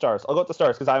the Stars. I'll go with the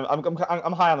Stars because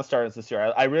I'm high on the Stars this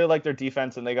year. I really like their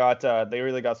defense, and they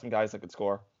really got some guys that could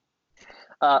score.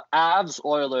 Avs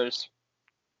Oilers.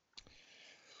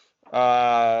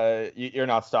 You're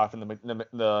not stopping the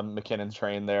McKinnon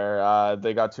train there.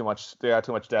 They got too much depth.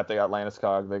 They got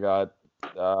Landeskog. They got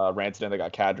Rantanen. They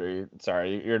got Kadri.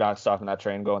 Sorry, you're not stopping that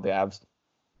train. Going with the Avs.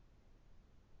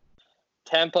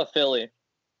 Tampa Philly.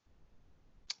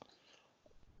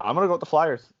 I'm gonna go with the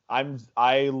Flyers.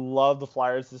 I love the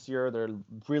Flyers this year. They're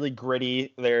really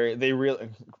gritty. They really,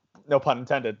 no pun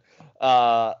intended.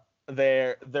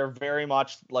 They're very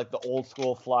much like the old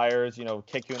school Flyers.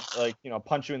 Kick you,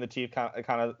 punch you in the teeth, kind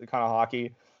of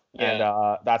hockey.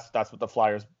 Yeah. And that's what the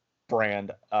Flyers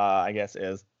brand, I guess,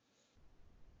 is.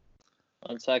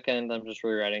 1 second, I'm just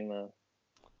rewriting the.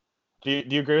 Do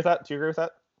you agree with that? Do you agree with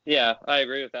that? Yeah, I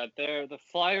agree with that. The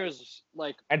Flyers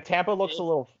like. And Tampa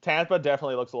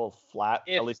definitely looks a little flat.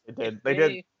 At least they did. They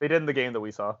did in the game that we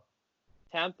saw.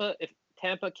 If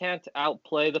Tampa can't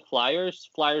outplay the Flyers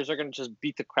are going to just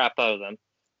beat the crap out of them.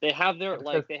 They have their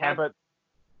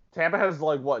Tampa has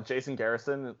what, Jason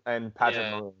Garrison and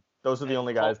Patrick Maroon. Those are the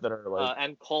only guys that are like.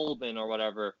 And Coleman or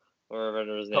whatever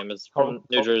his name is from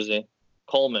New Jersey.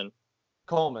 Coleman.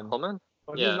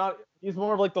 Yeah. He's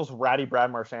more of like those ratty Brad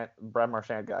Marchand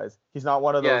guys. He's not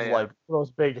one of those like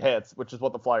those big hits, which is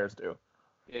what the Flyers do.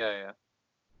 Yeah.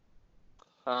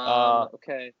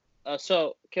 Okay.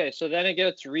 So then it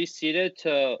gets reseeded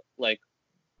to like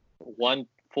 1,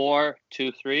 4,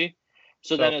 2, 3.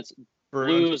 So then it's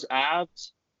Blues,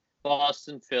 Avs,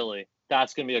 Boston, Philly.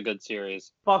 That's gonna be a good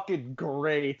series. Fucking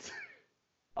great.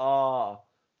 So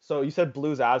you said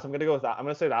Blues, Avs. I'm gonna go with that. I'm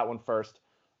gonna say that one first.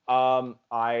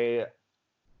 I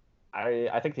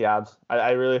think the Avs.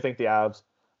 I really think the Avs.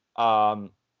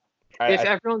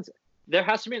 There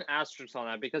has to be an asterisk on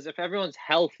that, because if everyone's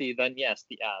healthy, then yes,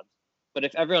 the Avs. But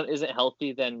if everyone isn't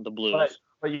healthy, then the Blues.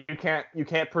 But you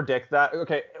can't predict that.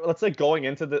 Okay, let's say going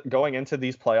into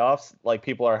these playoffs, like,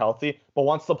 people are healthy, but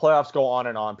once the playoffs go on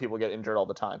and on, people get injured all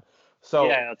the time. So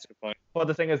yeah, that's a good point. But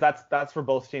the thing is, that's for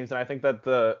both teams, and I think that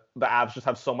the Avs just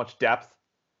have so much depth,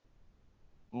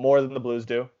 more than the Blues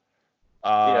do.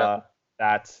 Can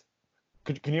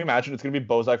you imagine? It's gonna be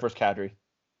Bozak versus Kadri.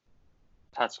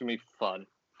 That's gonna be fun.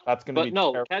 That's gonna be.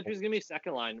 No, Kadri's gonna be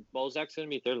second line. Bozak's gonna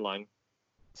be third line.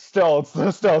 Still,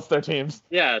 it's their teams.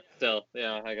 Yeah,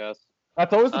 I guess.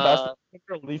 That's always the best.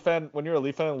 When you're a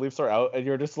Leaf fan and the Leafs are out, and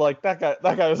you're just like, that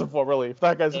guy is a former Leaf.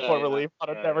 That guy's a former Leaf on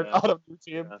a new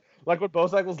team. Yeah. Like when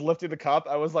Bozak was lifting the cup,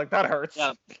 I was like, that hurts.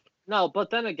 Yeah. No, but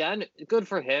then again, good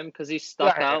for him, because he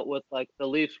stuck out with like the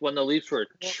Leafs when the Leafs were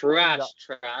trash.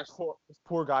 This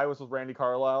poor guy was with Randy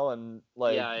Carlyle and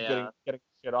getting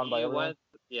shit on by everyone.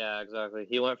 Yeah, exactly.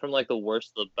 He went from like the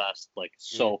worst to the best, like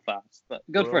so fast. But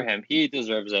good for him. He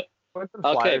deserves it.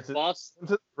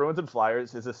 Bruins and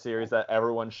Flyers is a series that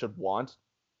everyone should want.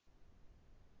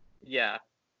 Yeah,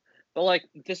 but like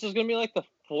this is gonna be like the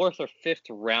 4th or 5th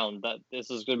round that this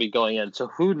is gonna be going in. So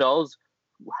who knows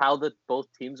how both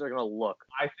teams are gonna look?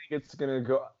 I think it's gonna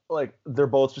go like they're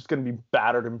both just gonna be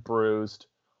battered and bruised.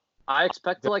 I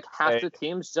expect like half the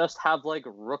teams just have like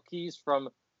rookies from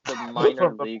the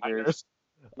minor leaguers.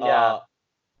 Yeah.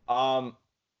 I'm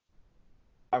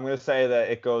gonna say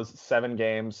that it goes 7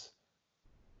 games.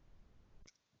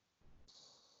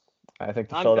 I think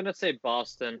I'm gonna say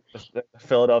Boston. the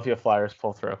Philadelphia Flyers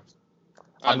pull through.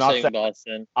 I'm saying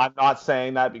Boston. I'm not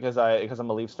saying that because I'm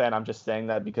a Leafs fan. I'm just saying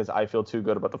that because I feel too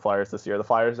good about the Flyers this year. The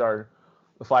Flyers are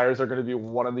going to be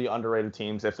one of the underrated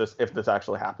teams if this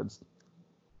actually happens.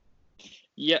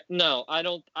 Yeah, no, I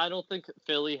don't think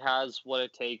Philly has what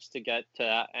it takes to get to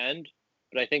that end.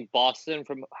 But I think Boston,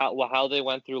 from how they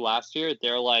went through last year,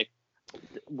 they're like,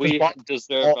 we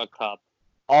deserve a cup.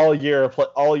 All year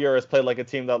has played like a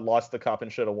team that lost the cup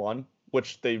and should have won,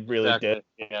 which they really did.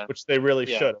 Yeah. Which they really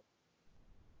should.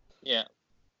 Yeah.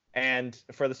 And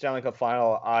for the Stanley Cup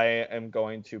final, I am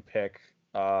going to pick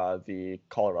the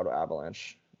Colorado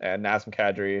Avalanche, and Nazem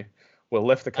Kadri will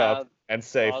lift the cup and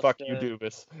say Boston. "Fuck you,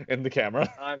 Dubas" in the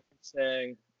camera. I'm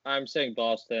saying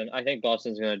Boston. I think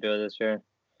Boston's gonna do it this year.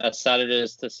 As sad it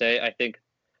is to say, I think.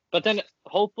 But then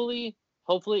hopefully,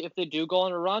 if they do go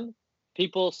on a run,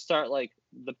 people start like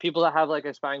the people that have like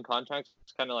expiring contracts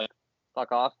kind of like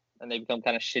fuck off, and they become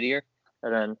kind of shittier.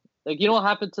 And then like what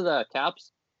happened to the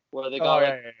Caps, where they got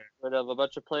rid of a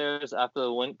bunch of players after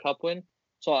the Cup win.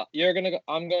 So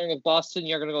I'm going with Boston.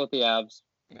 You're gonna go with the Avs.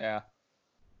 Yeah.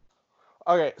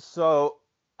 Okay, so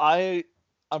I'm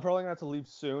probably gonna have to leave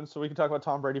soon, so we can talk about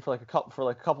Tom Brady for a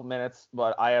couple minutes.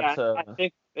 But I have to. I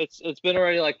think it's been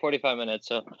already like 45 minutes,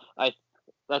 so I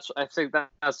think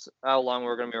that's how long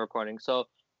we're gonna be recording. So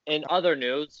in other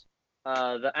news,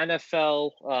 the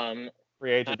NFL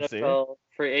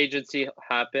free agency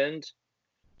happened.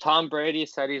 Tom Brady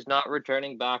said he's not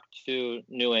returning back to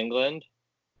New England,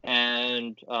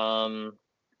 and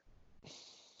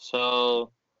so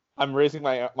I'm raising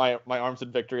my arms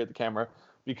in victory at the camera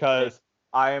because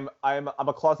I'm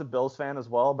a closet Bills fan as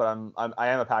well, but I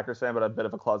am a Packers fan, but I'm a bit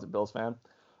of a closet Bills fan.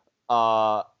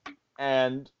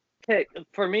 And okay,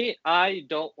 for me, I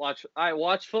watch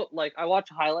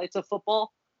highlights of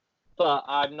football, but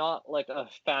I'm not like a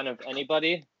fan of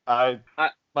anybody. My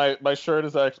shirt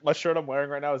I'm wearing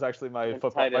right now is actually my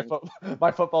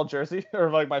football jersey or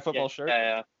like my football shirt.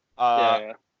 Yeah.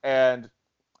 And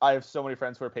I have so many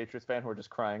friends who are Patriots fans who are just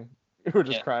crying.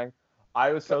 Crying.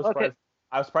 I was so surprised.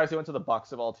 I was surprised he went to the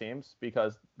Bucks of all teams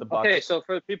because the Bucks. Okay, so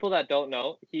for people that don't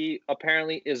know, he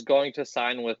apparently is going to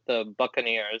sign with the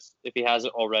Buccaneers if he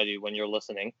hasn't already. When you're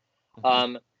listening,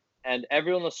 and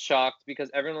everyone was shocked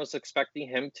because everyone was expecting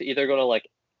him to either go to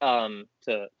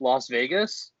to Las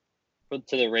Vegas,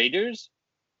 to the Raiders,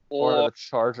 or the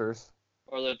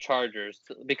Chargers.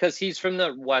 Because he's from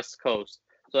the West Coast,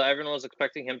 so everyone was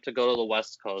expecting him to go to the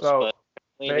West Coast. So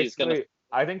but he's gonna.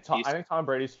 I think Tom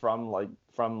Brady's from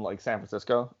San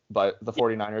Francisco, but the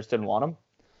 49ers didn't want him.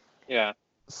 Yeah.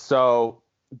 So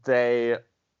he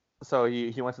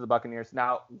went to the Buccaneers.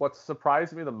 Now, what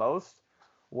surprised me the most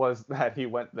was that he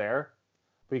went there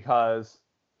because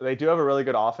they do have a really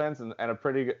good offense and a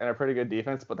pretty good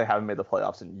defense, but they haven't made the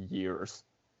playoffs in years.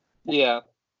 Yeah.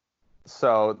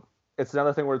 So it's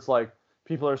another thing where it's like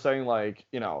people are saying like,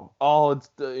 it's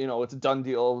a done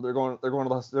deal. They're going to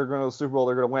the Super Bowl.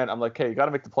 They're going to win. I'm like, hey, you got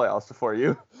to make the playoffs before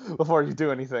you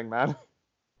do anything, man.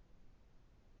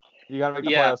 You got to make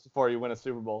the playoffs before you win a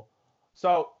Super Bowl.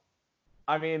 So,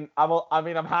 I'm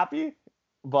happy,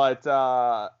 but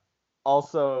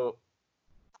also,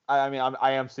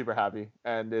 I am super happy,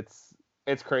 and it's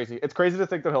crazy. It's crazy to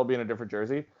think that he'll be in a different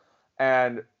jersey,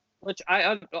 and which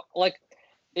I like.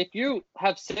 If you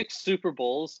have 6 Super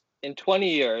Bowls in 20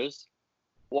 years,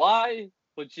 why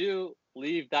would you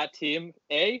leave that team?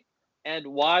 And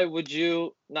why would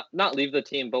you not leave the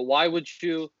team, but why would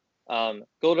you go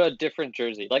to a different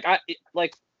jersey? The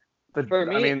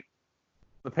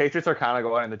Patriots are kind of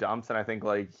going in the dumps, and I think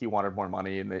like he wanted more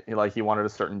money, and he wanted a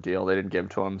certain deal they didn't give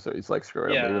to him, so he's like, screw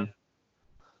it, I'm leaving.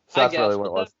 So that's really what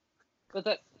it was. But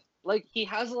that he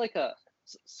has like a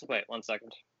wait 1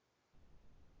 second.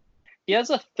 He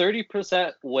has a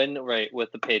 30% win rate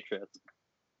with the Patriots.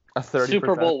 A 30%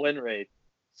 Super Bowl win rate.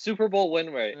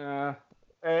 Yeah,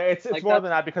 it's more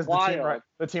than that because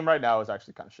the team right now is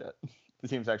actually kind of shit. The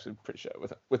team's actually pretty shit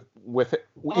with him.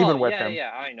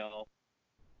 Yeah, I know.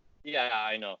 Yeah,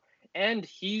 I know. And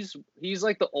he's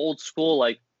like the old school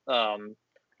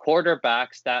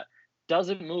quarterbacks that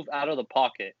doesn't move out of the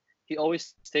pocket. He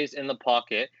always stays in the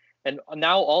pocket. And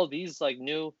now all these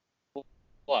new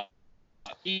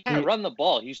he can't run the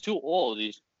ball. He's too old.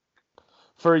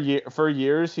 For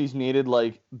years he's needed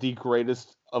the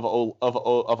greatest of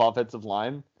offensive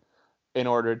line in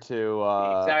order to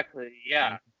exactly,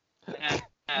 yeah.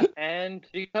 And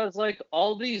because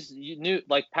all these new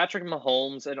Patrick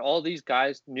Mahomes and all these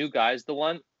new guys,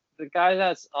 the guy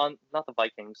that's on not the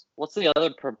Vikings. What's the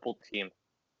other purple team?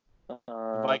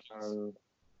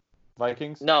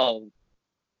 Vikings? No,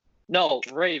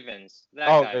 Ravens.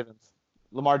 Ravens.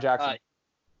 Lamar Jackson.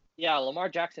 Yeah, Lamar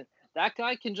Jackson. That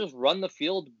guy can just run the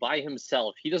field by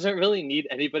himself. He doesn't really need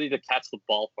anybody to catch the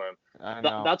ball for him. I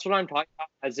know. That's what I'm talking about.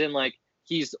 As in, like,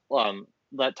 he's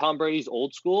that Tom Brady's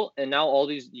old school, and now all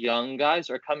these young guys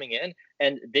are coming in,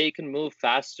 and they can move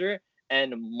faster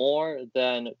and more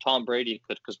than Tom Brady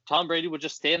could. Because Tom Brady would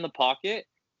just stay in the pocket.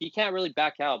 He can't really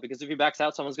back out because if he backs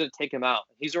out, someone's going to take him out.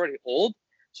 He's already old,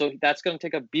 so that's going to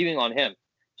take a beating on him.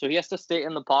 So he has to stay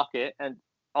in the pocket, and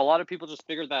a lot of people just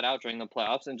figured that out during the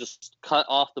playoffs and just cut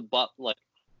off the butt, like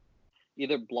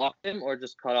either block him or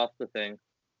just cut off the thing.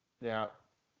 Yeah.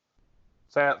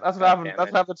 So that's what happened. That's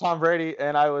what happened to Tom Brady,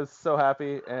 and I was so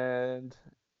happy. And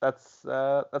that's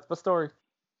the story.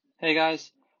 Hey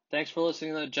guys, thanks for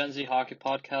listening to the Gen Z Hockey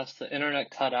Podcast. The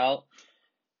internet cut out.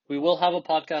 We will have a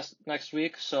podcast next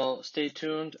week, so stay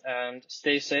tuned and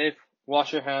stay safe.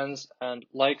 Wash your hands and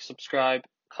like, subscribe,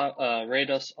 rate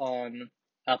us on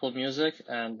Apple Music,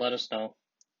 and let us know.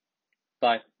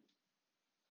 Bye.